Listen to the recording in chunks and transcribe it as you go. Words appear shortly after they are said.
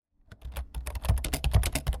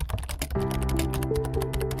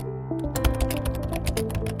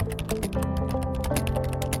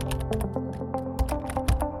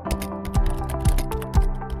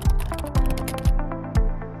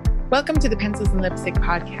Welcome to the Pencils and Lipstick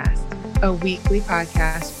podcast, a weekly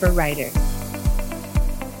podcast for writers.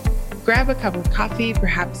 Grab a cup of coffee,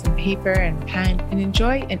 perhaps some paper and pen, and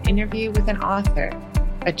enjoy an interview with an author,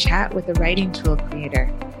 a chat with a writing tool creator,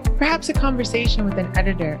 perhaps a conversation with an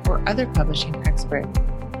editor or other publishing expert,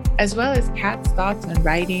 as well as Kat's thoughts on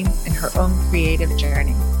writing and her own creative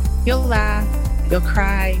journey. You'll laugh, you'll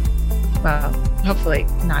cry, well, hopefully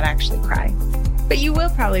not actually cry, but you will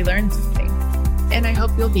probably learn something. And I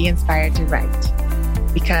hope you'll be inspired to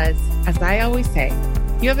write. Because, as I always say,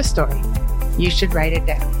 you have a story. You should write it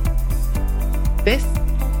down. This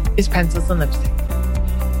is Pencils and Lipstick.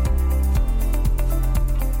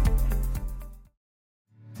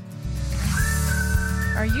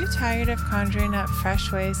 Are you tired of conjuring up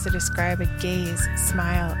fresh ways to describe a gaze,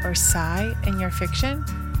 smile, or sigh in your fiction?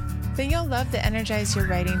 Then you'll love the Energize Your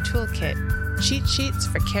Writing Toolkit, Cheat Sheets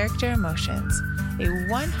for Character Emotions, a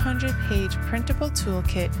 100-page printable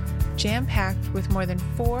toolkit jam-packed with more than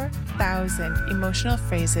 4,000 emotional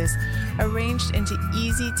phrases arranged into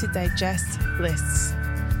easy-to-digest lists.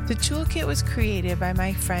 The toolkit was created by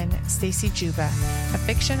my friend Stacy Juba, a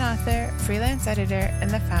fiction author, freelance editor,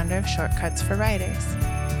 and the founder of Shortcuts for Writers.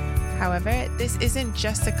 However, this isn't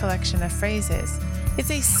just a collection of phrases.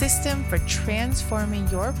 It's a system for transforming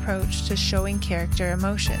your approach to showing character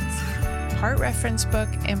emotions. Part reference book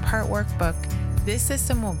and part workbook, this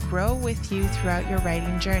system will grow with you throughout your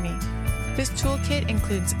writing journey. This toolkit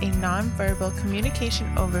includes a nonverbal communication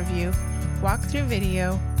overview, walkthrough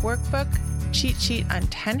video, workbook, cheat sheet on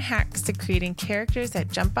 10 hacks to creating characters that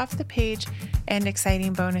jump off the page, and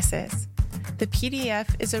exciting bonuses. The PDF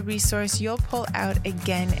is a resource you'll pull out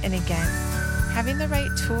again and again. Having the right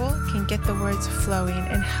tool can get the words flowing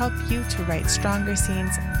and help you to write stronger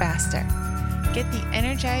scenes faster. Get the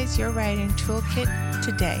Energize Your Writing Toolkit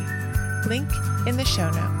today. Link in the show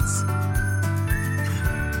notes.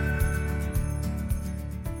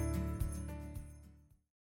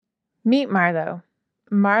 Meet Marlo.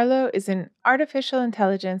 Marlo is an artificial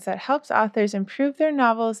intelligence that helps authors improve their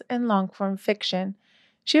novels and long-form fiction.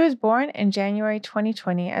 She was born in January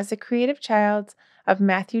 2020 as the creative child of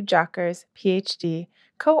Matthew Jockers, PhD,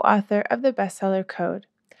 co-author of the bestseller Code,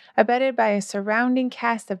 abetted by a surrounding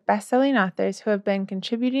cast of best-selling authors who have been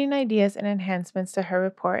contributing ideas and enhancements to her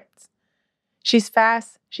reports. She's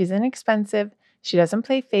fast, she's inexpensive, she doesn't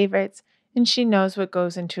play favorites, and she knows what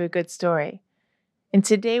goes into a good story. And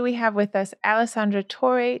today we have with us Alessandra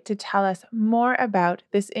Torre to tell us more about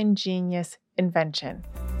this ingenious invention.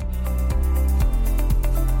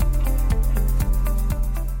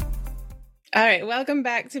 All right, welcome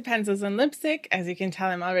back to Pencils and Lipstick. As you can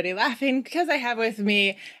tell, I'm already laughing because I have with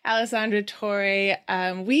me Alessandra Torre.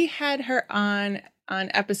 We had her on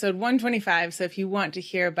episode 125, so if you want to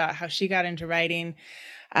hear about how she got into writing,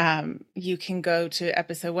 you can go to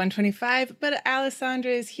episode 125. But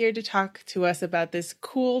Alessandra is here to talk to us about this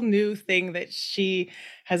cool new thing that she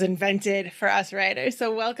has invented for us writers.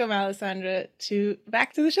 So welcome, Alessandra,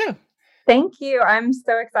 back to the show. Thank you. I'm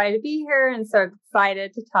so excited to be here and so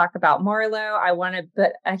excited to talk about Marlo. I want to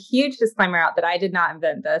put a huge disclaimer out that I did not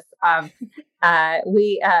invent this.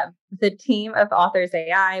 The team of Authors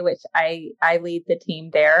AI, which I lead the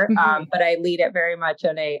team there, but I lead it very much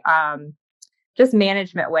in a just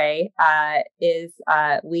management way,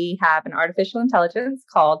 we have an artificial intelligence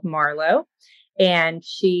called Marlo. And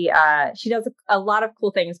she does a lot of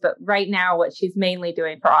cool things, but right now what she's mainly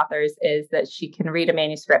doing for authors is that she can read a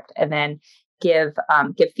manuscript and then give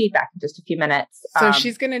feedback in just a few minutes. So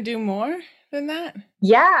she's going to do more than that?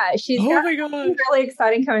 Yeah, she's got my God. something really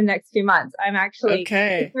exciting coming next few months. I'm actually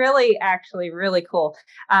It's really really cool.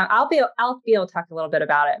 I'll be able to talk a little bit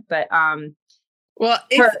about it, but well,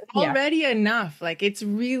 it's already enough. Like it's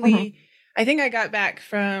really. I think I got back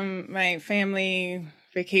from my family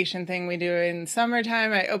vacation thing we do in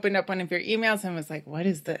summertime. I opened up one of your emails and was like, what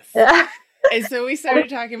is this? And so we started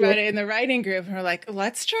talking about it in the writing group and we're like,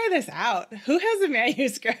 let's try this out. Who has a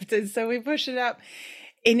manuscript? And so we pushed it up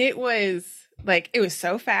and it was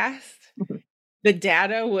so fast. The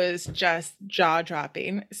data was just jaw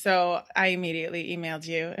dropping. So I immediately emailed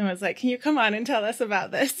you and was like, can you come on and tell us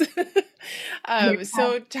about this?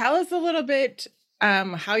 So tell us a little bit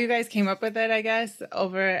how you guys came up with it, I guess,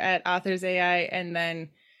 over at Authors AI, and then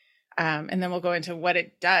we'll go into what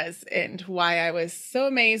it does and why I was so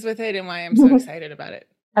amazed with it and why I'm so excited about it.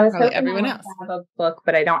 I was probably hoping everyone I else have a book,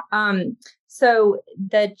 but I don't. So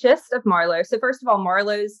the gist of Marlo. So first of all,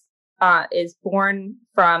 Marlo's is born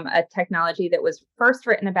from a technology that was first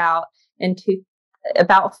written about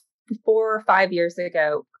about 4 or 5 years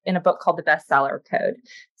ago in a book called The Bestseller Code.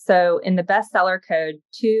 So in the Bestseller Code,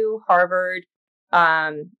 2 Harvard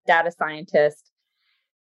data scientists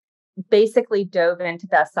basically dove into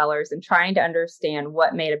bestsellers and trying to understand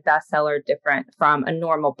what made a bestseller different from a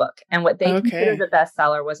normal book. And what they considered a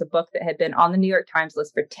bestseller was a book that had been on the New York Times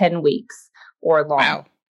list for 10 weeks or longer. Wow.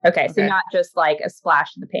 Okay. So not just like a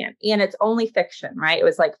splash in the pan, and it's only fiction, right? It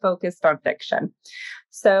was like focused on fiction.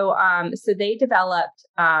 So, so they developed,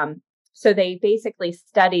 so they basically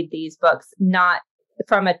studied these books, not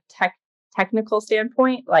from a technical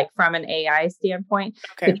standpoint, like from an AI standpoint,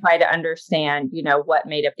 to try to understand, you know, what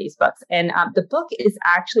made up these books. And the book is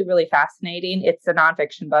actually really fascinating. It's a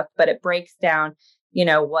nonfiction book, but it breaks down, you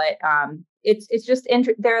know, what it's just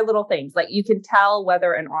there are little things like you can tell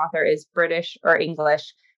whether an author is British or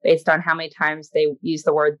English based on how many times they use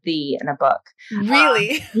the word "the" in a book.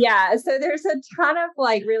 Really? Yeah. So there's a ton of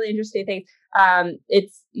like really interesting things.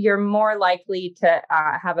 You're more likely to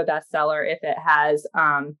have a bestseller if it has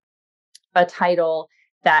a title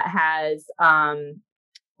that has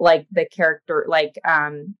like the character, like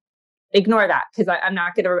ignore that because I'm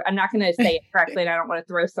not gonna say it correctly, and I don't want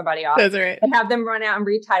to throw somebody off. That's right. And have them run out and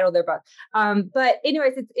retitle their book. But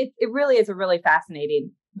anyways, it really is a really fascinating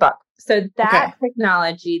book. So that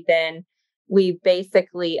technology, then we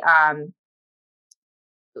basically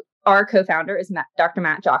our co-founder is Dr.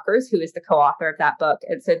 Matt Jockers, who is the co-author of that book.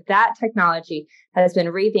 And so that technology has been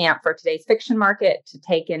revamped for today's fiction market to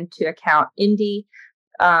take into account indie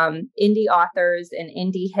authors and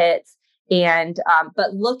indie hits. And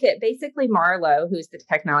but look at basically Marlowe, who's the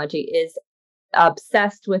technology, is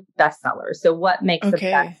obsessed with bestsellers. So what makes a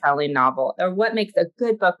best-selling novel, or what makes a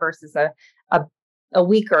good book versus a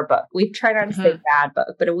weaker book? We try not to say bad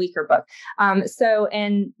book, but a weaker book. So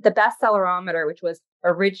in the bestsellerometer, which was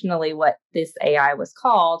originally what this AI was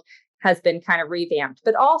called, has been kind of revamped.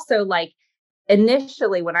 But also, like,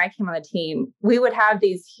 initially when I came on the team, we would have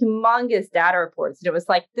these humongous data reports. And it was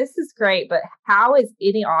like, this is great, but how is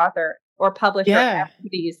any author or publisher ever going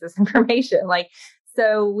to use this information? Like,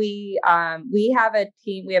 so we have a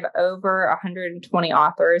team, we have over 120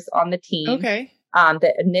 authors on the team.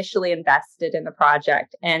 That initially invested in the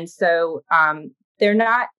project. And so they're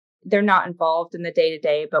not involved in the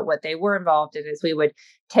day-to-day, but what they were involved in is we would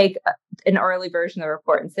take an early version of the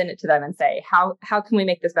report and send it to them and say, how can we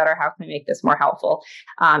make this better? How can we make this more helpful?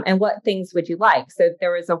 And what things would you like? So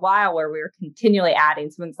there was a while where we were continually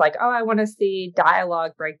adding. Someone's like, oh, I want to see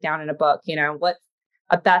dialogue breakdown in a book. You know, what's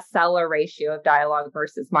a bestseller ratio of dialogue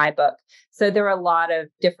versus my book? So there were a lot of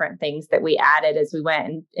different things that we added as we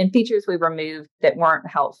went, and features we removed that weren't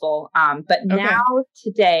helpful. But now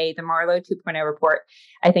today, the Marlowe 2.0 report,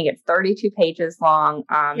 I think it's 32 pages long.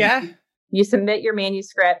 You submit your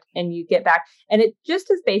manuscript and you get back, and it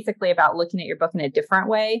just is basically about looking at your book in a different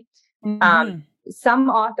way. Some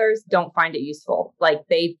authors don't find it useful. Like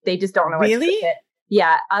they just don't know what to do with it.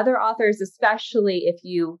 Yeah. Other authors, especially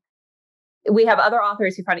we have other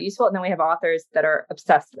authors who find it useful, and then we have authors that are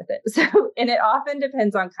obsessed with it. So, and it often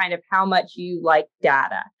depends on kind of how much you like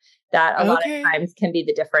data. That a lot of times can be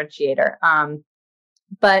the differentiator.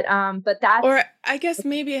 But that's, or I guess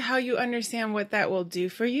maybe how you understand what that will do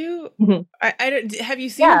for you. I don't, have you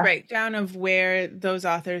seen a breakdown of where those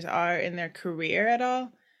authors are in their career at all?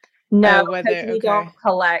 No, because we don't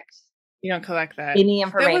collect. You don't collect that. Any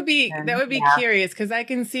information. That would be curious, because I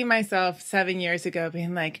can see myself 7 years ago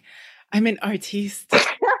being like, I'm an artiste. Yeah,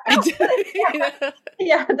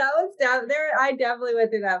 that was down there. I definitely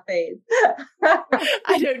went through that phase.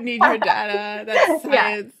 I don't need your data. That's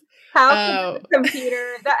science. How can a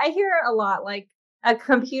computer, I hear a lot, like a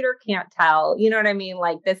computer can't tell, you know what I mean?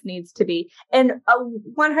 Like this needs to be, and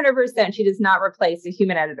 100%, she does not replace a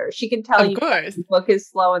human editor. She can tell you the book is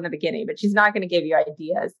slow in the beginning, but she's not going to give you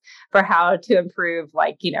ideas for how to improve,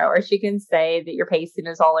 like, you know, or she can say that your pacing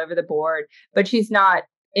is all over the board, but she's not.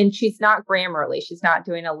 And she's not Grammarly. She's not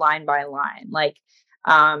doing a line by line, like,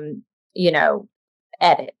 you know,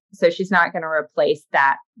 edit. So she's not going to replace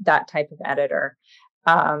that type of editor.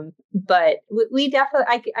 But we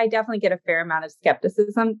definitely, I definitely get a fair amount of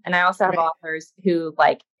skepticism. And I also have authors who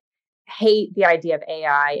like hate the idea of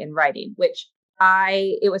AI in writing, which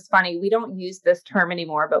it was funny. We don't use this term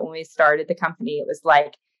anymore, but when we started the company, it was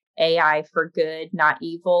like AI for good, not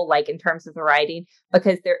evil, like in terms of the writing,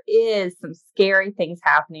 because there is some scary things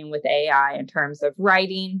happening with AI in terms of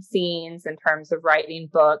writing scenes, in terms of writing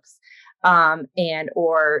books,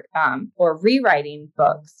 or rewriting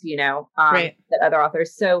books, you know, that other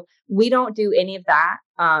authors. So we don't do any of that.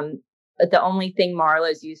 The only thing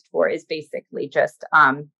Marlowe's used for is basically just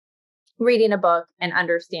reading a book and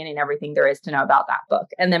understanding everything there is to know about that book,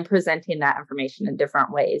 and then presenting that information in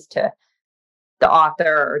different ways to the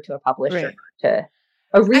author or to a publisher, to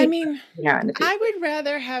a reader. I mean, I would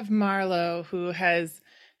rather have Marlowe, who has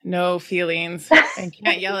no feelings and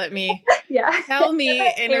can't yell at me. Yeah. Tell me.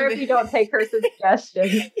 If you don't take her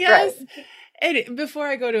suggestions. Yes. Right. And before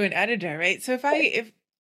I go to an editor, right? So if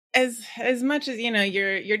as much as, you know,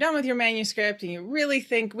 you're done with your manuscript and you really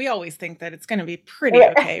think, we always think that it's going to be pretty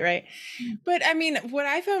okay, right? But I mean, what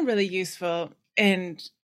I found really useful, and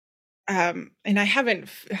I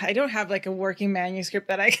don't have like a working manuscript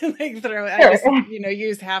that I can like throw. I just, you know,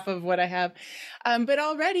 use half of what I have. But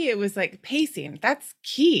already it was like pacing. That's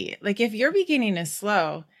key. Like if your beginning is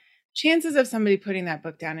slow, chances of somebody putting that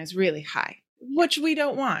book down is really high, which we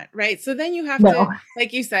don't want, right? So then you have to,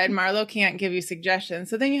 like you said, Marlo can't give you suggestions.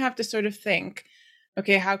 So then you have to sort of think,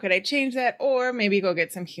 okay, how could I change that? Or maybe go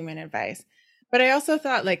get some human advice. But I also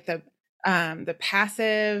thought like the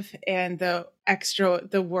passive and the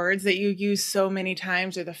words that you use so many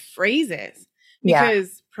times, or the phrases,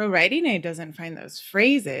 because Pro Writing Aid doesn't find those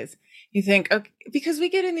phrases. You think, okay, because we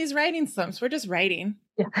get in these writing slumps, we're just writing.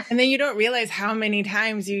 Yeah. And then you don't realize how many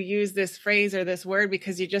times you use this phrase or this word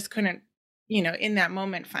because you just couldn't, you know, in that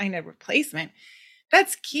moment find a replacement.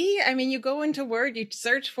 That's key. I mean, you go into Word, you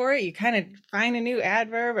search for it, you kind of find a new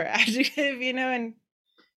adverb or adjective, you know, and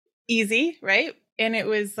easy, right? And it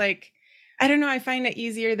was like, I don't know, I find it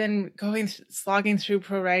easier than slogging through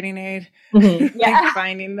Pro Writing Aid. Mm-hmm. Yeah. Like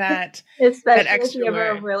finding that, especially that extra if you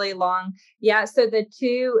have a really long. Yeah. So the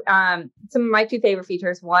two, some of my two favorite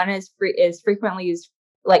features, one is frequently used,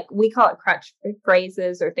 like we call it crutch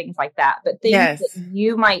phrases or things like that, but things that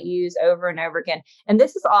you might use over and over again. And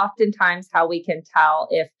this is oftentimes how we can tell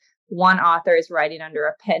if one author is writing under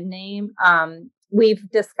a pen name. We've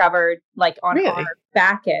discovered like on our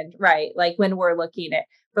back end, right? Like when we're looking at,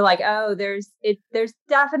 we're like, oh, there's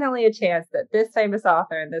definitely a chance that this famous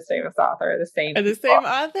author and this famous author are the same. Are the same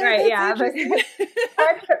author? Right, yeah. But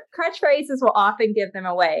crutch phrases will often give them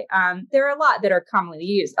away. There are a lot that are commonly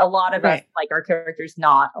used. A lot of us, like our characters,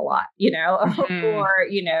 not a lot, you know, or,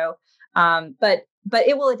 you know, but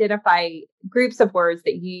it will identify groups of words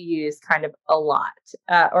that you use kind of a lot,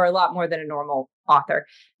 or a lot more than a normal author.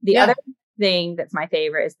 The other thing that's my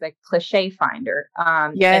favorite is the cliche finder.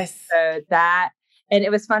 Yes. And so and it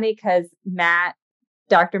was funny because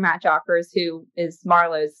Dr. Matt Jockers, who is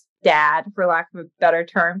Marlo's dad, for lack of a better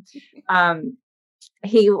term,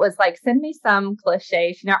 he was like, send me some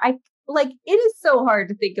cliches. You know, it is so hard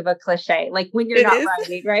to think of a cliche, like when you're not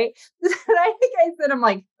writing, right? And I think I sent him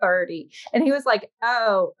like 30. And he was like,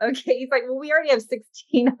 oh, okay. He's like, well, we already have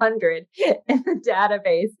 1,600 in the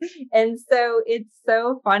database. And so it's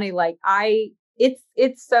so funny. Like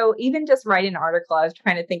it's so, even just writing an article, I was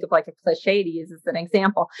trying to think of like a cliche to use as an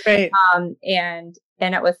example. Right. And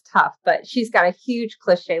it was tough, but she's got a huge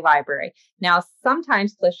cliche library. Now,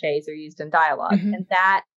 sometimes cliches are used in dialogue,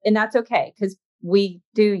 and that's okay, because we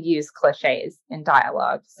do use cliches in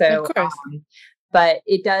dialogue. So, of course. But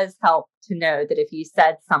it does help to know that if you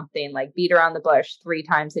said something like beat around the bush 3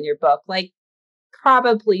 times in your book, like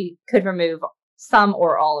probably could remove some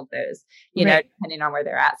or all of those, you know, depending on where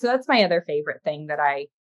they're at. So that's my other favorite thing that I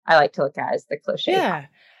like to look at is the cliche. Yeah.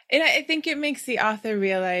 And I think it makes the author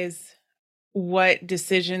realize what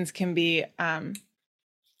decisions can be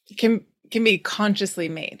consciously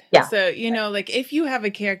made. Yeah. So, you know, like if you have a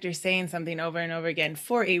character saying something over and over again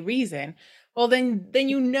for a reason, well, then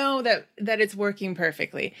you know that it's working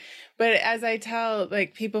perfectly. But as I tell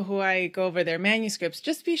like people who I go over their manuscripts,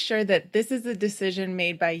 just be sure that this is a decision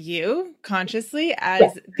made by you consciously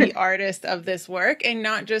as the artist of this work, and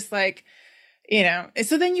not just like, you know,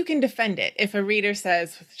 so then you can defend it. If a reader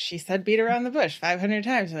says, she said beat around the bush 500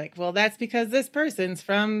 times, you're like, well, that's because this person's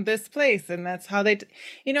from this place and that's how they,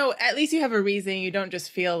 you know, at least you have a reason. You don't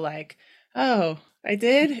just feel like, oh, I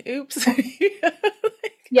did. Oops.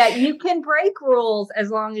 Yeah, you can break rules as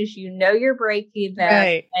long as you know you're breaking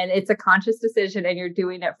them, and it's a conscious decision and you're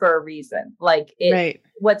doing it for a reason. Like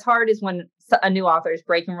what's hard is when a new author is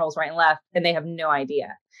breaking rules right and left and they have no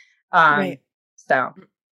idea. So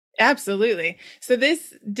absolutely. So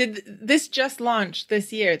this just launched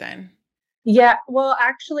this year then? Yeah, well,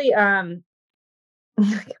 actually,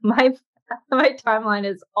 my timeline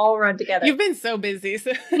is all run together. You've been so busy.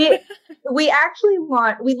 So. we actually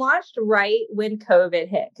launched right when COVID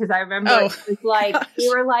hit, because I remember it was like, we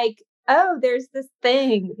were like, oh, there's this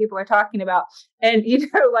thing that people are talking about, and you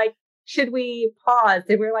know, like, should we pause?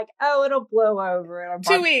 And we were like, oh, it'll blow over in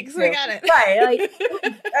 2 weeks. We got it. Right. Like,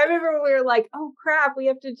 I remember when we were like, oh crap, we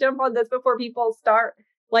have to jump on this before people start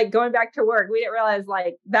like going back to work. We didn't realize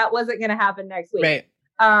like that wasn't going to happen next week. Right.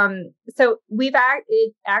 So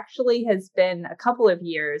it actually has been a couple of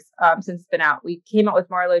years, since it's been out. We came out with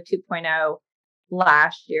Marlo 2.0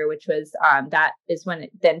 last year, which was, that is when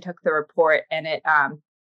it then took the report and it,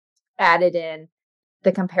 added in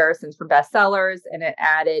the comparisons for bestsellers, and it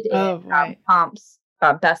added comps,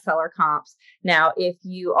 bestseller comps. Now, if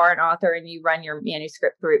you are an author and you run your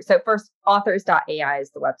manuscript through, so first, authors.ai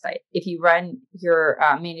is the website. If you run your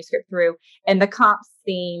manuscript through and the comps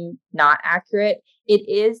seem not accurate, it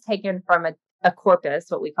is taken from a corpus,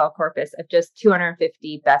 what we call corpus, of just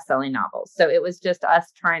 250 best-selling novels. So it was just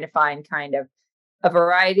us trying to find kind of a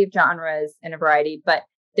variety of genres and a variety, but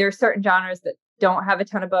there are certain genres that don't have a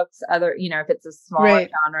ton of books. Other, if it's a smaller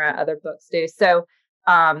genre, other books do. So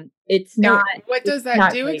it's not. What does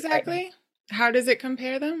that do exactly? How does it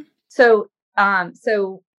compare them? So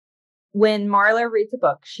when Marlo reads a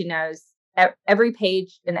book, she knows every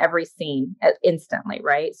page and every scene instantly,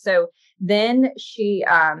 right? So then she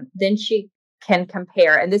can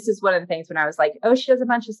compare. And this is one of the things when I was like, oh, she does a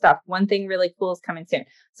bunch of stuff. One thing really cool is coming soon.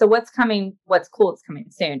 So what's cool is coming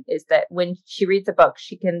soon is that when she reads a book,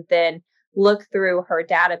 she can then look through her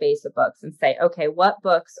database of books and say, okay, what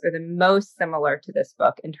books are the most similar to this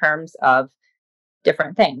book in terms of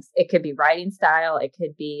different things? It could be writing style. It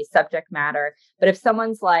could be subject matter. But if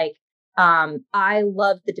someone's like, I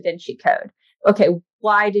love the Da Vinci Code. Okay,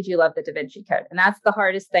 why did you love the Da Vinci Code? And that's the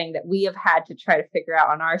hardest thing that we have had to try to figure out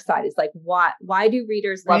on our side is like, why do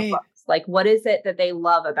readers love books? Like, what is it that they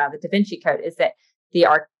love about the Da Vinci Code? Is it the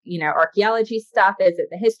archaeology stuff? Is it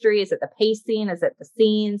the history? Is it the pacing? Is it the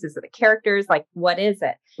scenes? Is it the characters? Like, what is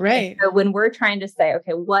it? Right. And so when we're trying to say,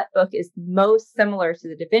 okay, what book is most similar to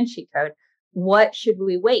the Da Vinci Code? What should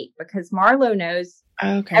we weight? Because Marlo knows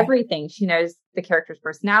everything. She knows the character's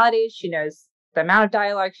personalities. She knows the amount of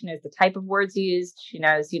dialogue. She knows the type of words used. She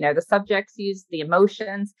knows, the subjects used, the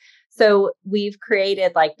emotions. So we've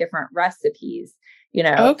created like different recipes,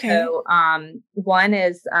 Okay. So one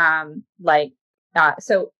is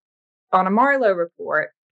so on a Marlo report,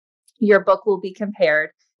 your book will be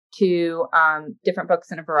compared to different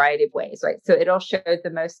books in a variety of ways, right? So it'll show the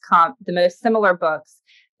most similar books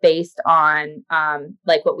based on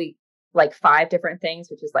like 5 different things,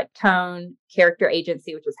 which is like tone, character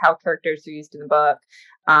agency, which is how characters are used in the book,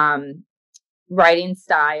 writing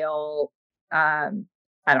style.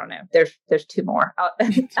 I don't know. There's 2 more.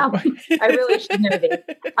 I really should know these.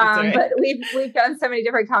 But we've done so many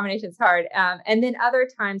different combinations. Hard. And then other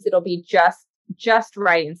times it'll be just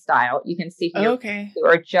writing style. You can see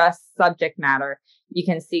or just subject matter. You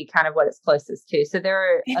can see kind of what it's closest to. So there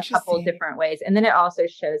are a couple of different ways. And then it also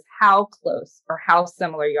shows how close or how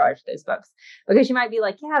similar you are to those books. Because you might be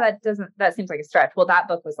like, yeah, that seems like a stretch. Well, that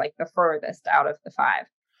book was like the furthest out of the 5.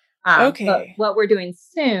 But what we're doing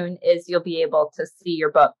soon is you'll be able to see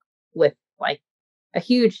your book with like a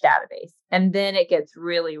huge database. And then it gets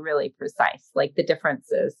really, really precise. Like the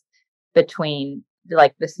differences between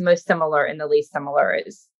like this most similar and the least similar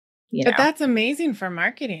is, But that's amazing for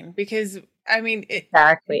marketing because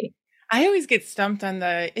exactly. I always get stumped on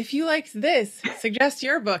if you liked this, suggest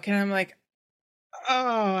your book. And I'm like,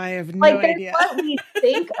 oh, I have no idea. What we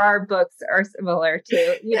think our books are similar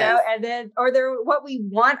to, know, and then, or they're what we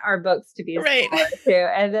want our books to be similar to,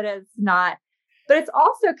 and then it's not. But it's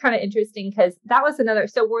also kind of interesting because that was another.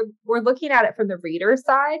 So we're looking at it from the reader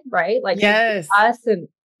side, right? Like us,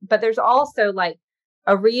 but there's also like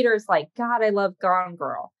a reader's like, God, I love Gone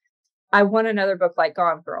Girl. I want another book like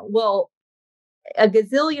Gone Girl. Well, a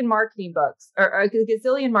gazillion marketing books or a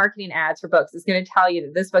gazillion marketing ads for books is going to tell you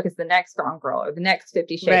that this book is the next Gone Girl or the next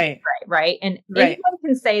 50 Shades of Grey, right? And anybody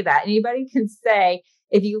can say that. Anybody can say,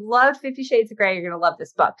 if you loved 50 Shades of Grey, you're going to love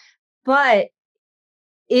this book. But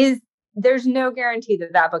there's no guarantee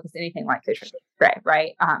that book is anything like 50 Shades of Grey,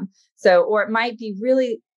 right? Or it might be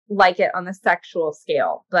really like it on the sexual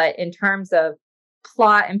scale, but in terms of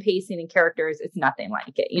plot and pacing and characters, it's nothing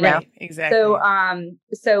like it, you know? Exactly.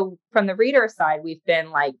 So from the reader side, we've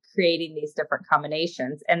been like creating these different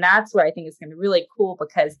combinations. And that's where I think it's going to be really cool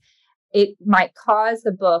because it might cause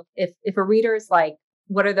a book, if a reader is like,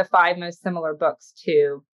 what are the 5 most similar books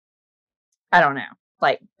to, I don't know,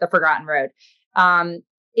 like The Forgotten Road?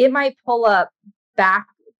 It might pull up back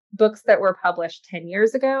books that were published 10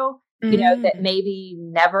 years ago, you know, that maybe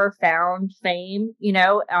never found fame, you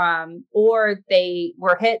know, or they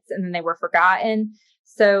were hits and then they were forgotten.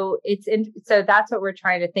 So so that's what we're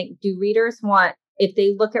trying to think. Do readers want, if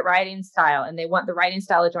they look at writing style and they want the writing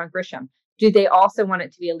style of John Grisham, do they also want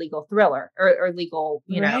it to be a legal thriller or legal,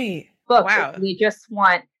 you know, book? Wow. We just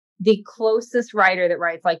want the closest writer that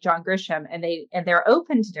writes like John Grisham, and they're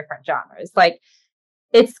open to different genres. Like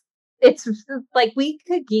it's like we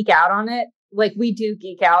could geek out on it. Like we do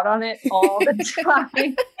geek out on it all the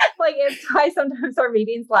time. Like it's why sometimes our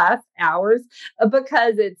meetings last hours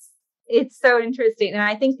because it's so interesting. And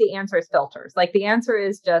I think the answer is filters. Like the answer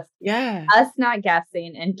is just us not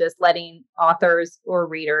guessing and just letting authors or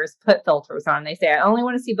readers put filters on. They say, I only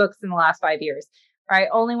want to see books in the last 5 years, or I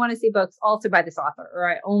only want to see books also by this author,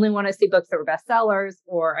 or I only want to see books that were bestsellers,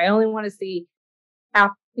 or I only want to see,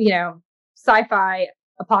 sci-fi,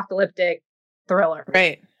 apocalyptic, thriller.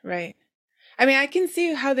 Right. I mean, I can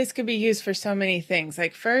see how this could be used for so many things.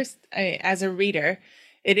 Like first, as a reader,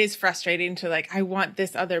 it is frustrating to like, I want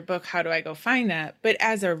this other book. How do I go find that? But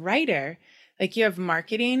as a writer, like you have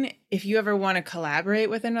marketing. If you ever want to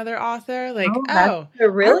collaborate with another author, like, our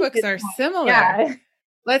books are similar. Yeah.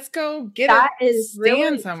 Let's go get that a is stand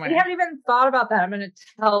really, somewhere. We haven't even thought about that. I'm going to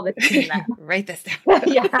tell the team that. Write this down.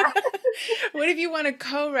 Yeah. What if you want to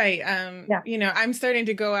co-write? I'm starting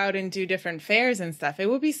to go out and do different fairs and stuff. It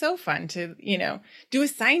would be so fun to, do a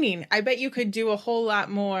signing. I bet you could do a whole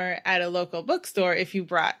lot more at a local bookstore if you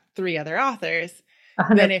brought 3 other authors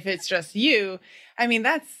 100%. Than if it's just you. I mean,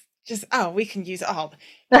 that's just, we can use all.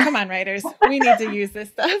 Come on, writers. We need to use this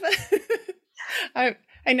stuff.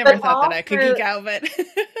 I never thought that I could geek out, but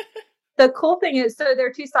the cool thing is, so there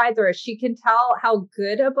are 2 sides where she can tell how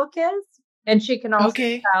good a book is, and she can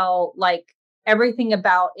also tell like everything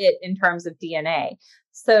about it in terms of DNA.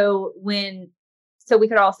 So we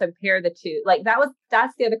could also pair the 2. Like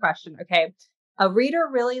that's the other question. Okay. A reader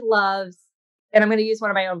really loves, and I'm going to use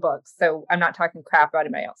one of my own books, so I'm not talking crap about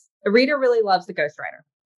anybody else. A reader really loves The Ghostwriter.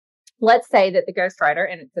 Let's say that The Ghostwriter,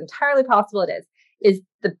 and it's entirely possible it is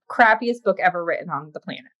the crappiest book ever written on the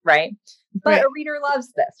planet, right? But a reader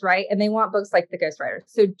loves this, right? And they want books like The Ghostwriter.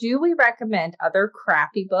 So do we recommend other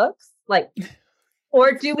crappy books?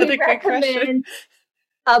 Or do we recommend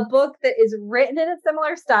a book that is written in a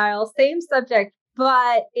similar style, same subject,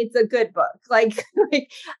 but it's a good book? Like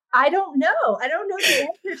I don't know. I don't know the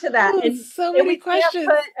answer to that. And so many questions.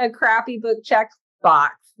 Put a crappy book check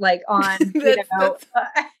box on,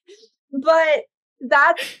 but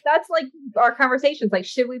that's like our conversations. Like,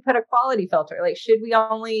 should we put a quality filter? Like, should we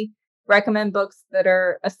only recommend books that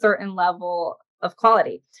are a certain level of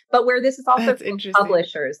quality? But where this is also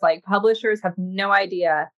publishers, like publishers have no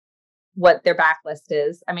idea what their backlist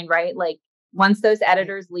is. I mean, right? Like once those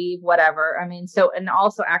editors leave, whatever. I mean, and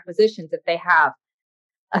also acquisitions, if they have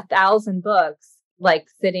 1,000 books like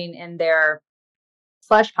sitting in their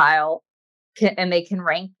slush pile and they can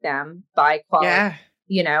rank them by quality,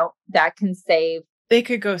 that can save. They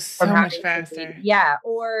could go so much faster. Yeah.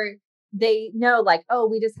 Or they know like,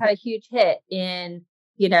 we just had a huge hit in,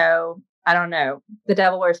 I don't know, The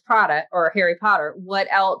Devil Wears Prada or Harry Potter. What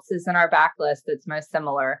else is in our backlist that's most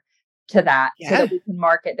similar to that? So that we can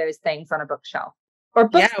market those things on a bookshelf. Or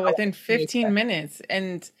within 15 minutes.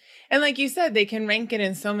 And like you said, they can rank it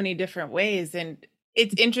in so many different ways. And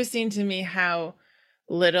it's interesting to me how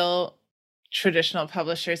little traditional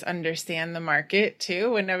publishers understand the market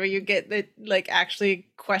too. Whenever you get the actually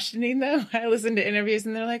questioning them, I listen to interviews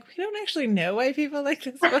and they're like, we don't actually know why people like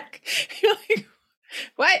this book. You're like,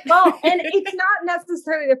 what? Well, and it's not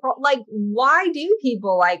necessarily the problem. Like, why do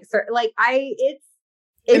people like it's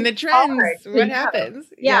in the trends? What happens?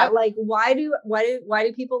 Yeah, like why do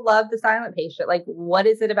people love The Silent Patient? Like, what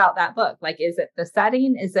is it about that book? Like, is it the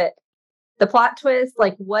setting? Is it the plot twist?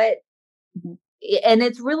 Like, what? And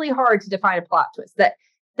it's really hard to define a plot twist.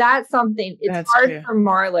 That's something. It's hard for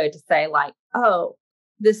Marlo to say like, oh,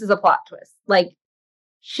 this is a plot twist. Like,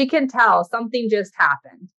 she can tell something just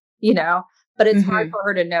happened, but it's hard for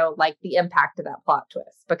her to know like the impact of that plot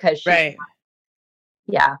twist because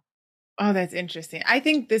yeah. Oh, that's interesting. I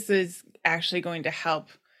think this is actually going to help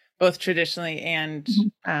both traditionally and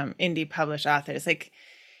indie published authors. Like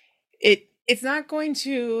it's not going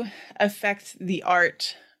to affect the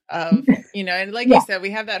art of, and like you said,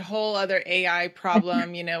 we have that whole other AI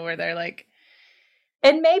problem, where they're like,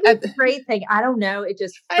 and maybe it's a great thing. I don't know. It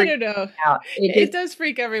just I don't know. Out. It does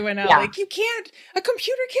freak everyone out. Yeah. Like a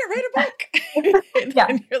computer can't write a book.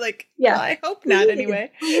 And you're like, well, I hope not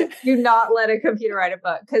anyway. Do not let a computer write a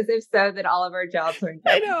book. Because if so, then all of our jobs are gone.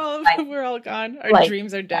 I know. We're all gone. Our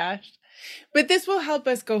dreams are dashed. But this will help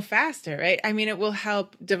us go faster, right? I mean, it will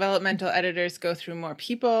help developmental editors go through more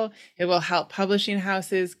people. It will help publishing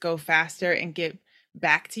houses go faster and get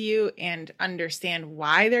back to you and understand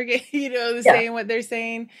why they're getting, saying what they're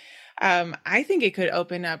saying. I think it could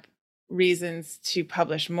open up reasons to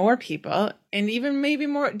publish more people and even maybe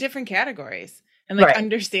more different categories and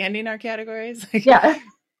understanding our categories. Like,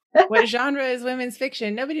 what genre is women's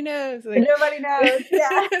fiction? Nobody knows. Like, nobody knows.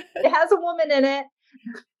 Yeah. It has a woman in it.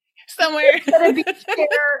 Somewhere. A beach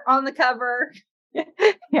chair on the cover.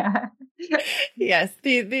 Yeah. Yes.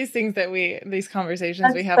 These things these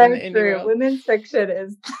conversations we have in the indie world. Women's fiction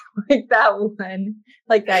is like that one,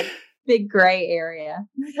 like that big gray area.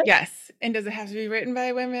 Yes. And does it have to be written by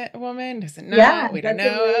a woman? Does it not? Yeah, We don't that's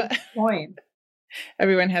a know. really good point.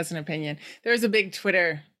 Everyone has an opinion. There was a big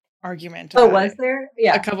Twitter argument Oh, about was it there? a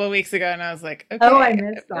Yeah. couple of weeks ago, and I was like, okay, Oh, I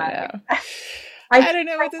missed I that. don't know. I don't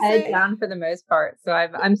know what to keep my head say. down for the most part, so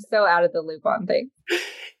I'm so out of the loop on things.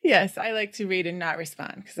 Yes, I like to read and not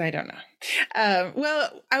respond because I don't know.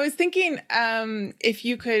 Well, I was thinking if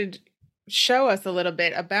you could show us a little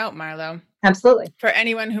bit about Marlowe. Absolutely. For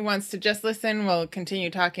anyone who wants to just listen, we'll continue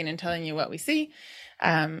talking and telling you what we see.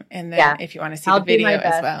 And then if you want to see the video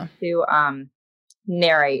as well. To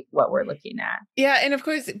narrate what we're looking at. Yeah, and of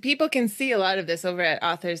course, people can see a lot of this over at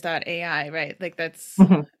authors.ai, right? Like there's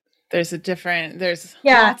lots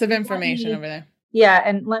of information over there. Yeah,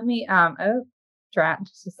 and let me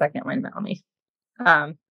just a second. Wait a minute.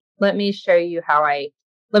 Let me show you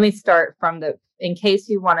let me start from in case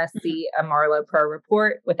you want to see a Marlowe Pro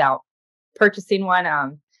report without purchasing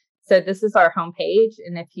one. So this is our homepage,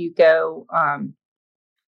 and if you go,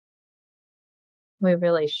 we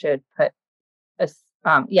really should put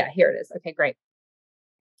here it is. Okay, great.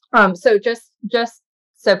 So just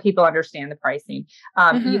so people understand the pricing,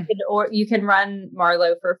 you can run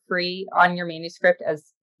Marlowe for free on your manuscript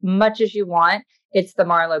as much as you want. It's the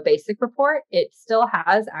Marlowe Basic Report. It still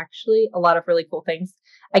has actually a lot of really cool things.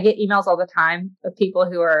 I get emails all the time of people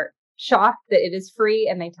who are shocked that it is free,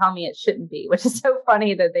 and they tell me it shouldn't be, which is so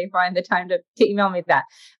funny that they find the time to email me that.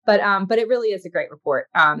 But it really is a great report.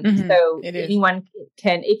 So anyone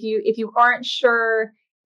can, if you aren't sure,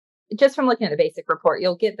 just from looking at the basic report,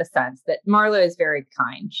 you'll get the sense that Marlowe is very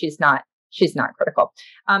kind. She's not critical.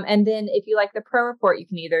 And then if you like the Pro report, you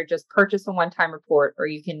can either just purchase a one-time report, or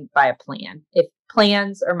you can buy a plan. If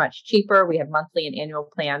plans are much cheaper, we have monthly and annual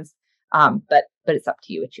plans. But it's up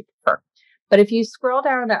to you what you prefer. But if you scroll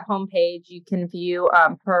down that homepage, you can view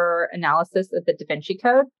her analysis of the Da Vinci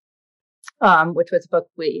Code, which was a book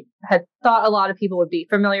we had thought a lot of people would be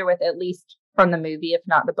familiar with, at least from the movie, if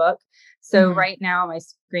not the book. So right now on my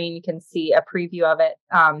screen, you can see a preview of it.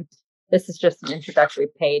 This is just an introductory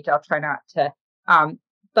page. I'll try not to.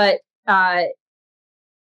 But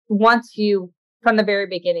from the very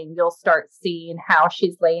beginning, you'll start seeing how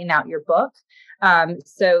she's laying out your book.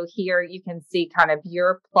 So here you can see kind of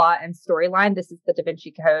your plot and storyline. This is the Da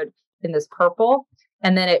Vinci Code in this purple.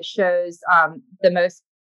 And then it shows the most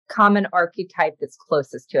common archetype that's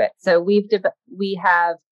closest to it. So we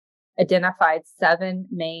have identified 7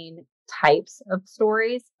 main types of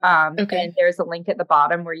stories. And there's a link at the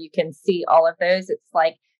bottom where you can see all of those. It's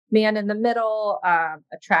like man in the middle, a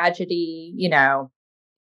tragedy,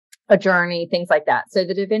 a journey, things like that. So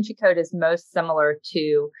the Da Vinci Code is most similar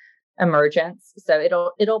to Emergence. So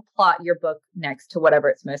it'll plot your book next to whatever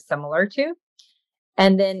it's most similar to.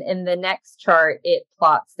 And then in the next chart, it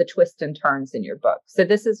plots the twists and turns in your book. So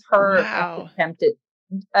this is her attempt at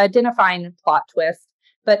identifying plot twist.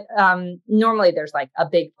 But normally there's like a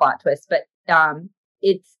big plot twist, but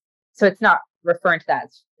it's not referring to that.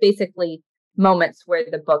 It's basically moments where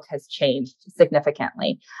the book has changed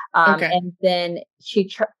significantly. And then she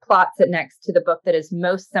plots it next to the book that is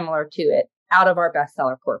most similar to it out of our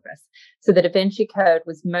bestseller corpus. So the Da Vinci Code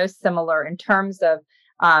was most similar in terms of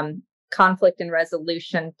conflict and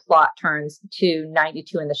resolution plot turns to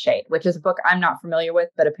 92 in the Shade, which is a book I'm not familiar with,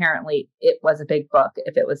 but apparently it was a big book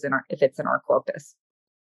if it's in our corpus.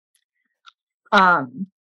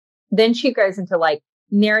 Then she goes into like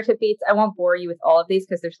narrative beats. I won't bore you with all of these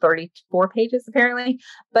because there's 34 pages apparently,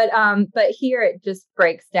 but here it just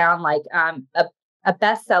breaks down like a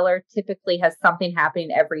bestseller typically has something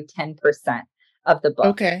happening every 10% of the book.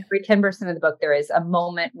 Okay. Every 10% of the book, there is a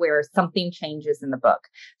moment where something changes in the book.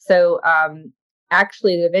 So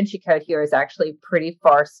actually, the Da Vinci Code here is actually pretty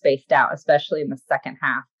far spaced out, especially in the second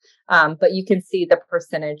half. But you can see the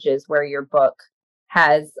percentages where your book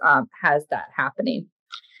has that happening.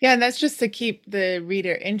 Yeah, and that's just to keep the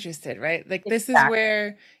reader interested, right? Like this is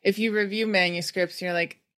where if you review manuscripts, you're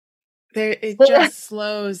like, it just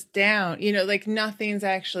slows down, like nothing's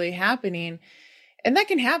actually happening. And that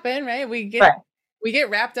can happen, right? We get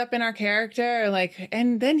wrapped up in our character,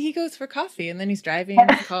 and then he goes for coffee and then he's driving in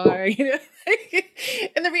the car,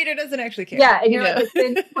 and the reader doesn't actually care. Yeah, and it's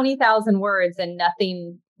been 20,000 words and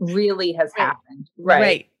nothing really has happened.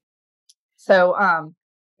 Right. So,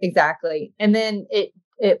 exactly. And then it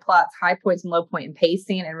plots high points and low point and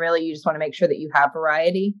pacing. And really, you just want to make sure that you have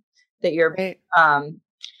variety, that you're,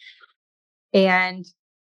 and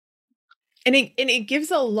it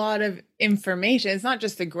gives a lot of information. It's not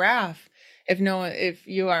just a graph. If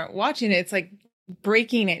you aren't watching it, it's like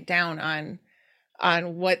breaking it down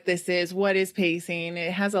on what this is, what is pacing.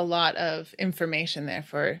 It has a lot of information there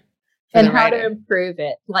for and how to improve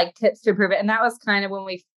it, like tips to improve it. And that was kind of when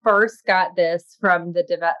we first got this from the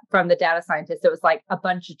data scientist. It was like a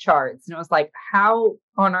bunch of charts, and it was like, how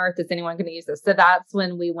on earth is anyone going to use this? So that's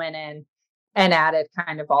when we went in and added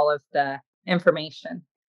kind of all of the information.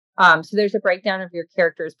 So there's a breakdown of your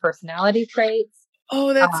character's personality traits.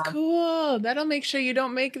 Oh, that's cool. That'll make sure you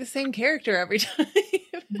don't make the same character every time.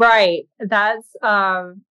 Right. That's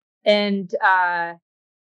and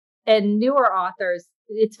newer authors.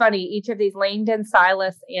 It's funny, each of these, Langdon,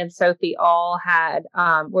 Silas, and Sophie all had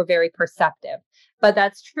were very perceptive. But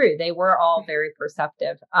that's true. They were all very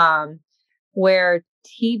perceptive. Where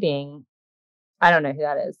Teabing, I don't know who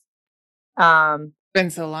that is. Been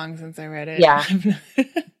so long since I read it. Yeah.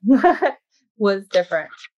 Was different.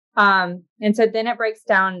 And so then it breaks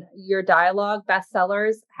down your dialogue.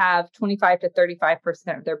 Bestsellers have 25 to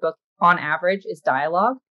 35% of their book on average is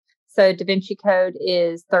dialogue. So Da Vinci Code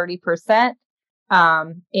is 30%.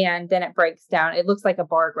 And then it breaks down, it looks like a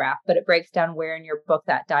bar graph, but it breaks down where in your book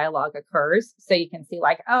that dialogue occurs. So you can see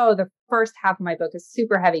like, oh, the first half of my book is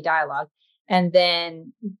super heavy dialogue. And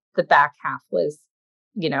then the back half was,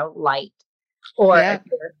 light. Or if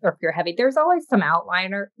you're heavy, there's always some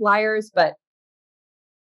outliers, but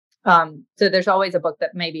so there's always a book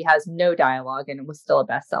that maybe has no dialogue and it was still a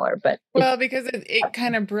bestseller, but because it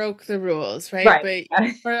kind of broke the rules, right?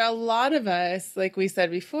 But for a lot of us, like we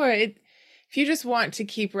said before, if you just want to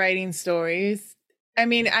keep writing stories, I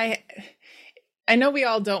mean, I know we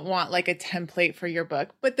all don't want like a template for your book,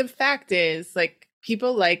 but the fact is, like,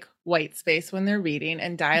 people like white space when they're reading,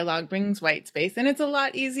 and dialogue brings white space, and it's a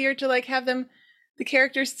lot easier to like have the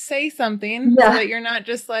characters say something so that you're not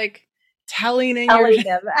just like telling them.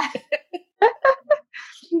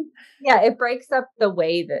 Yeah, it breaks up the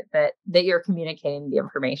way that you're communicating the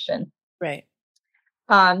information. Right.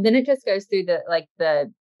 Then it just goes through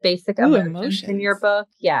the basic emotions in your book.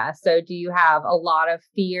 Yeah. So do you have a lot of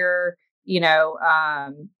fear?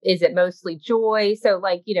 Is it mostly joy? So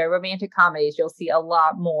romantic comedies, you'll see a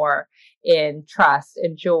lot more in trust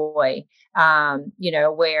and joy.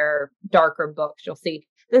 Where darker books, you'll see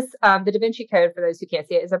this, the Da Vinci Code, for those who can't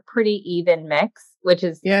see it, is a pretty even mix, which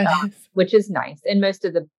is nice. In most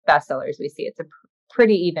of the bestsellers we see, it's a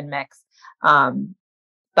pretty even mix.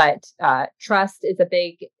 But trust is a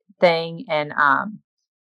big thing, and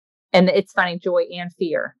it's funny, joy and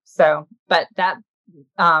fear. So, but that,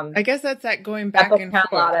 I guess that's that going back and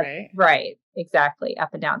forth, right? Right, exactly,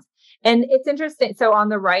 up and downs. And it's interesting. So on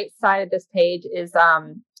the right side of this page is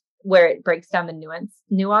where it breaks down the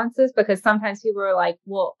nuances, because sometimes people are like,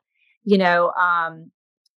 well, I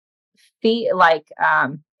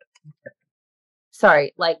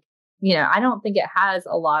don't think it has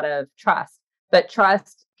a lot of trust, but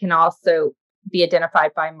trust can also be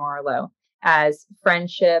identified by Marlowe as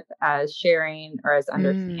friendship, as sharing, or as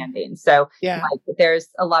understanding. So there's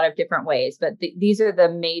a lot of different ways, but these are the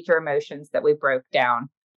major emotions that we broke down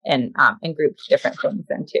and grouped different things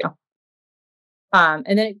into.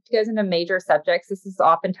 And then it goes into major subjects. This is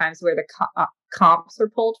oftentimes where the comps are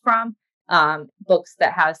pulled from, books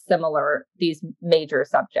that have these major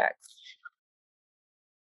subjects.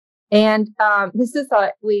 And this is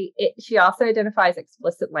she also identifies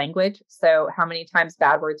explicit language. So how many times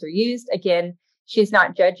bad words are used. Again, she's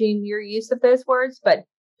not judging your use of those words, but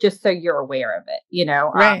just so you're aware of it,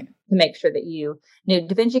 right. To make sure that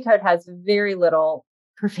Da Vinci Code has very little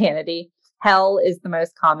profanity. Hell is the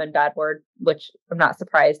most common bad word, which I'm not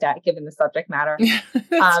surprised at given the subject matter.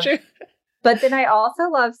 That's true. But then I also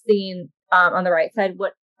love seeing on the right side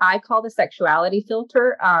what I call the sexuality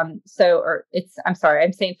filter. I'm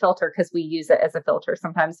saying filter because we use it as a filter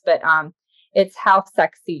sometimes, but it's how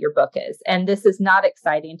sexy your book is. And this is not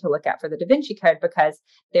exciting to look at for the Da Vinci Code because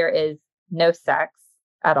there is no sex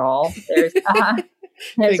at all.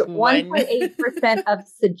 There's 1.8% of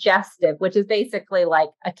suggestive, which is basically like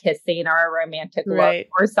a kissing or a romantic look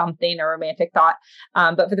or something, a romantic thought.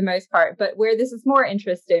 But for the most part, but where this is more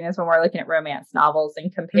interesting is when we're looking at romance novels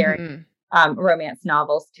and comparing romance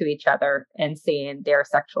novels to each other and seeing their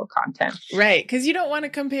sexual content. Right. Because you don't want to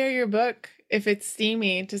compare your book if it's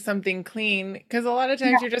steamy to something clean. Because a lot of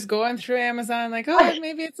times you're just going through Amazon like, oh,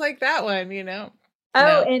 maybe it's like that one,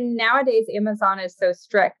 And nowadays Amazon is so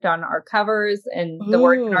strict on our covers and the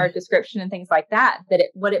word in our description and things like that,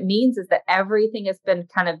 what it means is that everything has been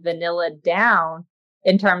kind of vanilla down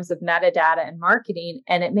in terms of metadata and marketing.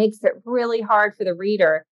 And it makes it really hard for the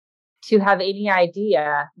reader to have any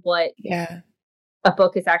idea what a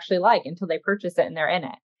book is actually like until they purchase it and they're in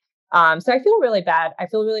it. So I feel really bad. I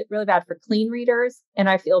feel really, really bad for clean readers. And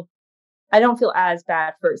I don't feel as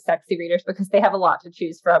bad for sexy readers because they have a lot to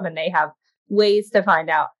choose from and they have ways to find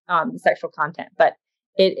out the sexual content. But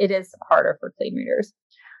it is harder for clean readers.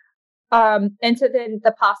 And so then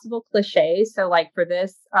the possible cliches. So like for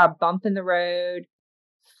this, bump in the road,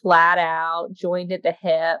 flat out, joined at the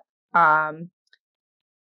hip, and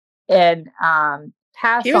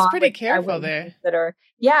pass He was on. pretty careful there.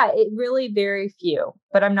 It really very few,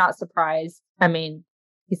 but I'm not surprised. I mean,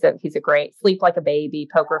 he's a great sleep like a baby,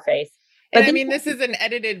 poker face. And I mean, this is an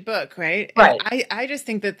edited book, right? Right. And I just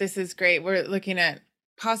think that this is great. We're looking at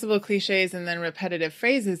possible cliches and then repetitive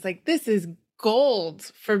phrases. Like, this is gold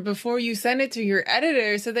for before you send it to your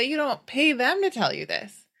editor so that you don't pay them to tell you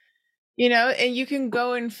this, and you can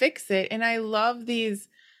go and fix it. And I love these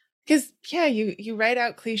because, you write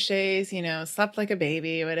out cliches, slept like a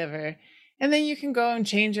baby, whatever. And then you can go and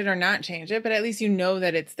change it or not change it, but at least you know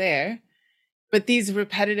that it's there. But these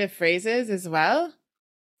repetitive phrases as well,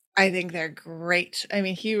 I think they're great. I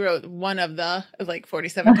mean, he wrote one of the like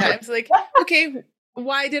 47 times. Like, okay,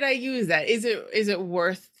 why did I use that? Is it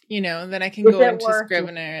worth, then I can go into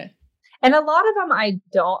Scrivener. And a lot of them I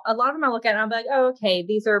look at and I'm like, oh, okay,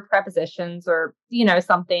 these are prepositions or,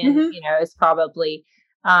 something, is probably,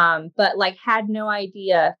 but like had no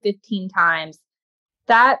idea 15 times.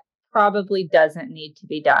 That probably doesn't need to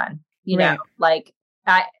be done. Right. Like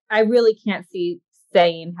I really can't see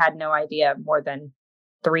saying had no idea more than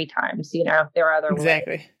 3 times, there are other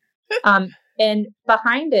ways. And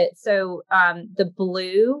behind it, so the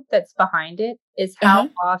blue that's behind it is how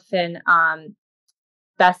often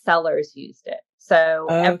bestsellers used it. So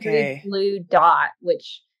every blue dot,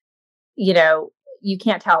 which, you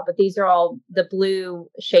can't tell, but these are all the blue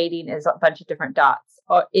shading is a bunch of different dots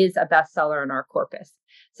or is a bestseller in our corpus.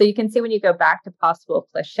 So you can see when you go back to possible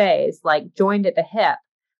cliches, like joined at the hip,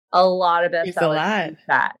 a lot of bestsellers use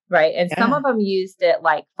that, right? And some of them used it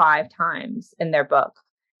like 5 times in their book.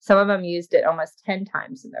 Some of them used it almost 10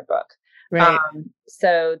 times in their book. Right.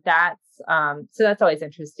 So that's always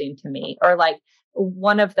interesting to me. Or like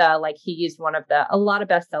he used a lot of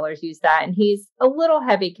bestsellers use that, and he's a little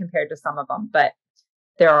heavy compared to some of them, but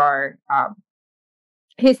there are,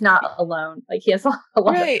 he's not alone. Like he has a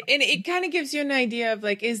lot. Right. And it kind of gives you an idea of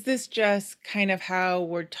like, is this just kind of how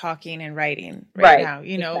we're talking and writing right now,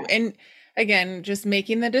 exactly. And again, just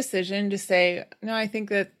making the decision to say, no, I think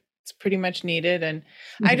that it's pretty much needed. And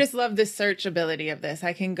I just love the searchability of this.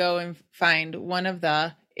 I can go and find one of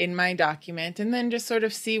the in my document and then just sort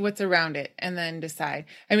of see what's around it and then decide.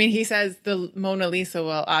 I mean, he says the Mona Lisa,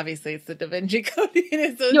 well, obviously it's the Da Vinci Code.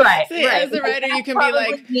 So, right. As a writer, you can be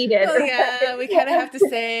like, needed. Oh, yeah, we kind of have to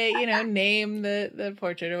say, name the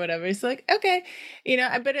portrait or whatever. It's like, okay,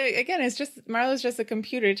 but again, it's just, Marla's just a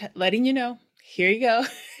computer letting you know, here you go.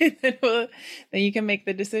 And then you can make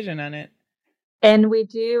the decision on it. And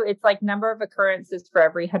it's like number of occurrences for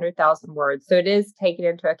every 100,000 words. So it is taken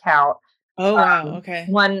into account. Oh, wow. Okay.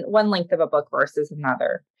 One length of a book versus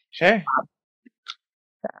another. Sure.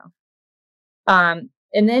 And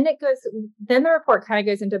then the report kind of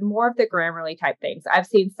goes into more of the Grammarly type things. I've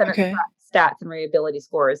seen sentence stats and readability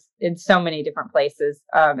scores in so many different places,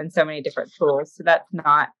 and so many different tools. So that's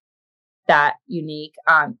not that unique.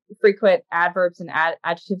 Frequent adverbs and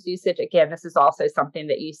adjectives usage. Again, this is also something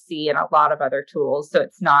that you see in a lot of other tools. So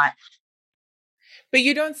it's not. But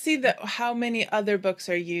you don't see how many other books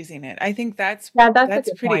are using it. I think that's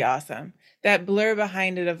pretty awesome. That blur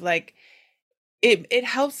behind it of like, it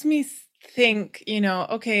helps me think,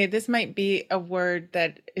 okay, this might be a word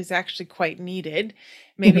that is actually quite needed.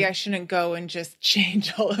 Maybe I shouldn't go and just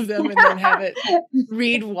change all of them and then have it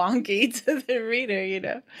read wonky to the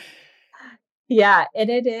reader, Yeah, and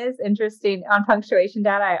it is interesting. On punctuation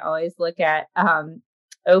data, I always look at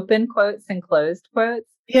open quotes and closed quotes.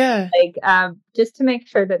 Yeah. Like, just to make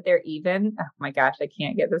sure that they're even. Oh my gosh, I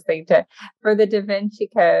can't get this thing for the Da Vinci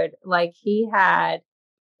Code. Like he had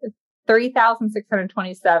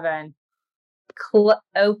 3,627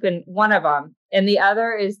 open, one of them, and the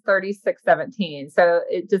other is 3,617. So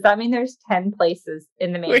does that mean there's 10 places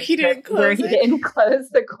in the manuscript where he didn't close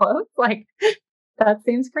the quotes? Like that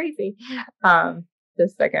seems crazy.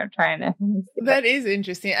 Just a second, I'm trying to. That is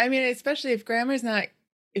interesting. I mean, especially if grammar's not.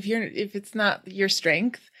 If it's not your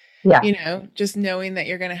strength, just knowing that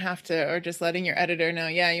you're going to have to, or just letting your editor know,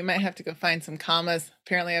 you might have to go find some commas.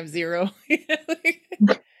 Apparently I have 0.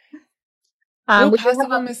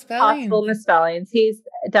 Possible misspellings. He's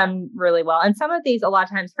done really well. And some of these, a lot of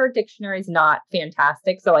times her dictionary is not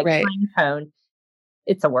fantastic. So like time tone,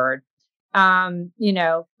 it's a word.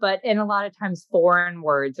 But in a lot of times foreign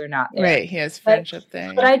words are not there. Right. He has French up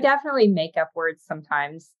there. But I definitely make up words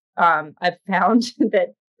sometimes. I've found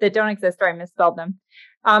that don't exist or I misspelled them.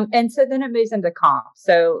 And so then it moves into comp.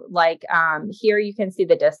 So like, here you can see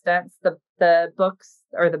the distance, the books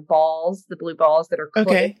or the balls, the blue balls that are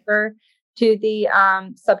closer to the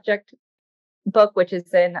subject book, which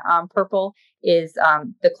is in purple, is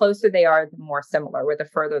the closer they are, the more similar, where the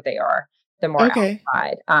further they are, the more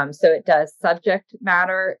outside. So it does subject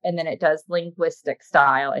matter, and then it does linguistic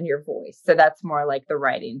style and your voice. So that's more like the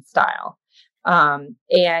writing style.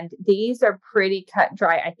 And these are pretty cut and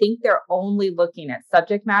dry. I think they're only looking at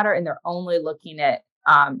subject matter, and they're only looking at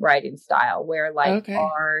writing style, where like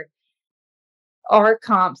our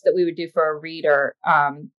comps that we would do for a reader,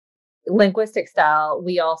 linguistic style,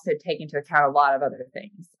 we also take into account a lot of other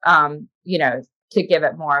things, to give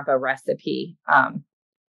it more of a recipe.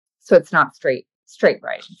 So it's not straight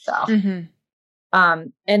writing style.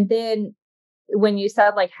 And then when you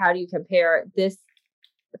said like, how do you compare, this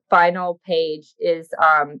final page is,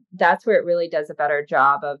 that's where it really does a better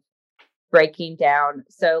job of breaking down.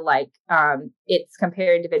 So like, it's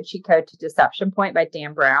comparing Da Vinci Code to Deception Point by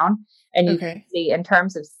Dan Brown. And you can see in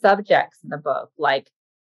terms of subjects in the book, like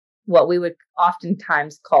what we would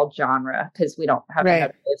oftentimes call genre, because we don't have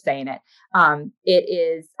another way of saying it.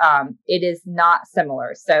 It is not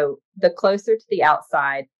similar. So the closer to the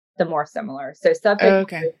outside, the more similar. So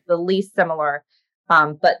subject is the least similar.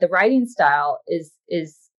 But the writing style is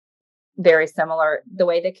very similar. The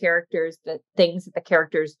way the things that the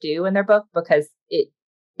characters do in their book, because it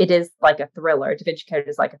is like a thriller. Da Vinci Code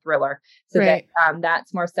is like a thriller. So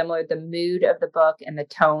that's more similar. The mood of the book and the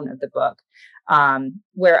tone of the book.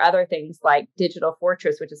 Where other things like Digital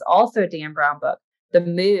Fortress, which is also a Dan Brown book, the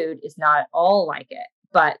mood is not at all like it,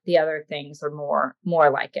 but the other things are more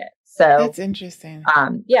like it. So that's interesting.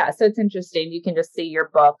 So it's interesting. You can just see your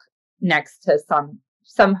book next to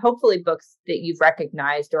some hopefully books that you've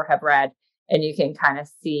recognized or have read, and you can kind of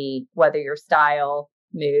see whether your style,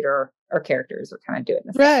 mood, or characters are kind of doing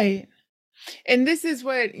this. Right. And this is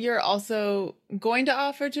what you're also going to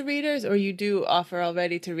offer to readers, or you do offer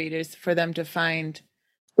already to readers for them to find?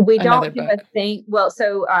 We don't do a thing. Well,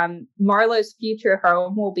 so Marlowe's Future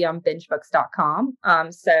Home will be on bingebooks.com.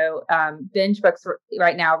 Binge Books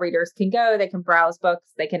right now, readers can go, they can browse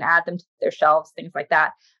books, they can add them to their shelves, things like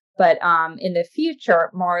that. But in the future,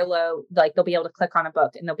 Marlowe, like they'll be able to click on a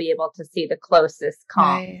book and they'll be able to see the closest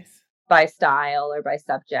comp by style or by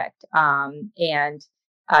subject.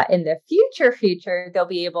 In the future, they'll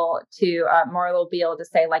be able to, Marla will be able to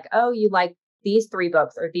say like, oh, you like these 3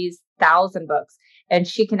 books or these 1,000 books. And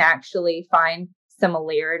she can actually find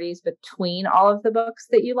similarities between all of the books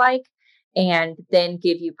that you like, and then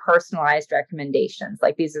give you personalized recommendations.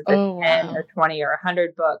 Like these are the 10 or 20 or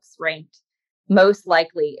 100 books ranked most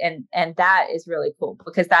likely. And that is really cool,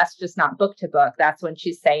 because that's just not book to book. That's when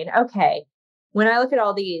she's saying, okay, when I look at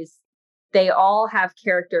all these, they all have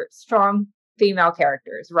strong female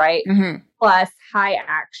characters, right? Plus high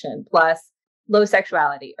action, plus low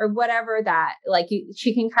sexuality, or whatever that, like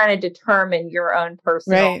she can kind of determine your own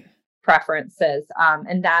personal preferences.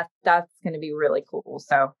 And that's going to be really cool.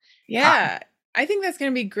 So I think that's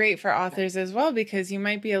going to be great for authors as well, because you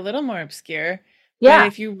might be a little more obscure. But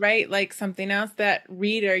if you write like something else, that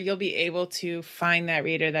reader, you'll be able to find that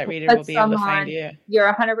reader will be able to find you.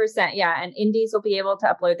 You're 100%. Yeah. And indies will be able to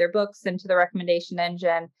upload their books into the recommendation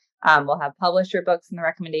engine. We'll have publisher books in the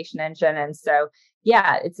recommendation engine. And so,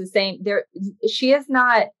 it's the same there. She is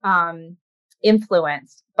not,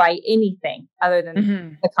 influenced by anything other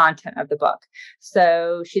than the content of the book.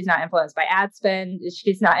 So she's not influenced by ad spend.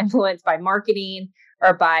 She's not influenced by marketing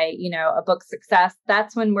or by, a book success.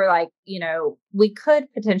 That's when we're like, we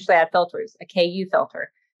could potentially add filters, a KU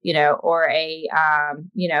filter, or a,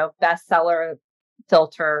 bestseller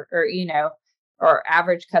filter, or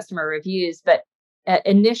average customer reviews. But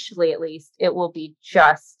initially, at least, it will be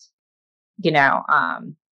just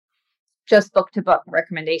book to book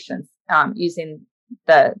recommendations using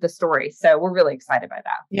the story. So we're really excited by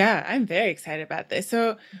that. Yeah, I'm very excited about this.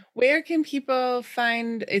 So where can people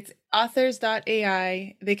find, it's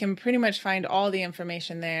authors.ai. They can pretty much find all the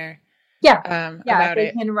information there. About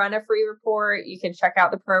they can run a free report. You can check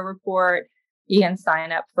out the pro report. You can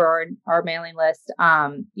sign up for our mailing list.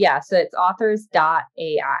 So it's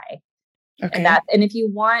authors.ai. Okay. And if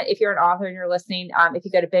you're an author and you're listening, if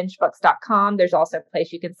you go to bingebooks.com, there's also a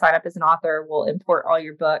place you can sign up as an author. We'll import all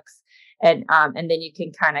your books, and then you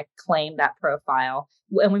can kind of claim that profile.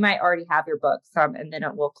 And we might already have your books, and then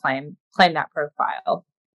it will claim that profile.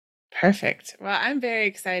 Perfect. Well, I'm very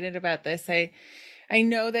excited about this. I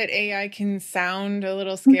know that AI can sound a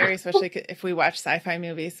little scary, especially if we watch sci-fi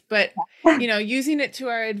movies, but, using it to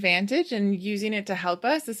our advantage and using it to help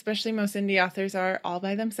us, especially most indie authors are all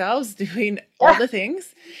by themselves doing all the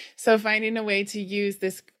things. So finding a way to use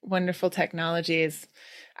this wonderful technology is,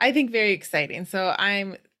 I think, very exciting. So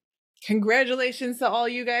I'm Congratulations to all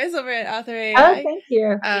you guys over at Author AI. Oh, thank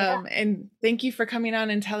you. And thank you for coming on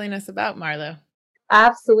and telling us about Marlo.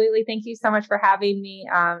 Absolutely. Thank you so much for having me.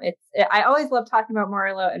 I always love talking about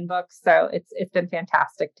Marlo and books, so it's been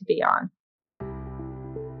fantastic to be on.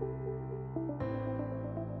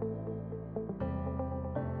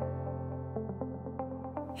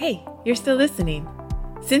 Hey, you're still listening.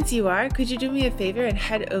 Since you are, could you do me a favor and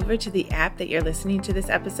head over to the app that you're listening to this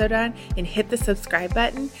episode on and hit the subscribe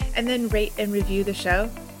button and then rate and review the show?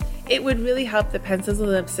 It would really help the Pencils and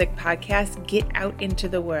Lipstick podcast get out into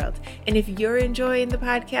the world. And if you're enjoying the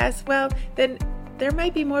podcast, well, then there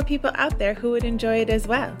might be more people out there who would enjoy it as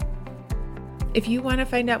well. If you want to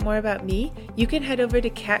find out more about me, you can head over to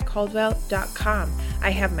katcaldwell.com. I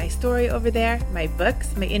have my story over there, my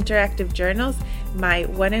books, my interactive journals, my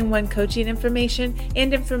one-on-one coaching information,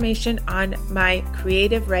 and information on my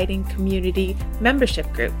creative writing community membership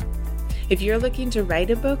group. If you're looking to write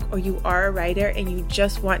a book or you are a writer and you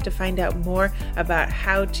just want to find out more about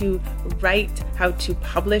how to write, how to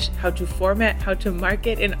publish, how to format, how to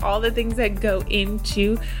market, and all the things that go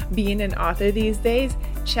into being an author these days,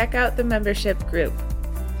 check out the membership group.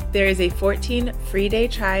 There is a 14 free day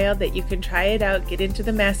trial that you can try it out, get into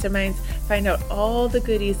the masterminds, find out all the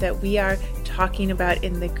goodies that we are talking about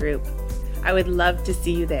in the group. I would love to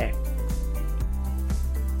see you there.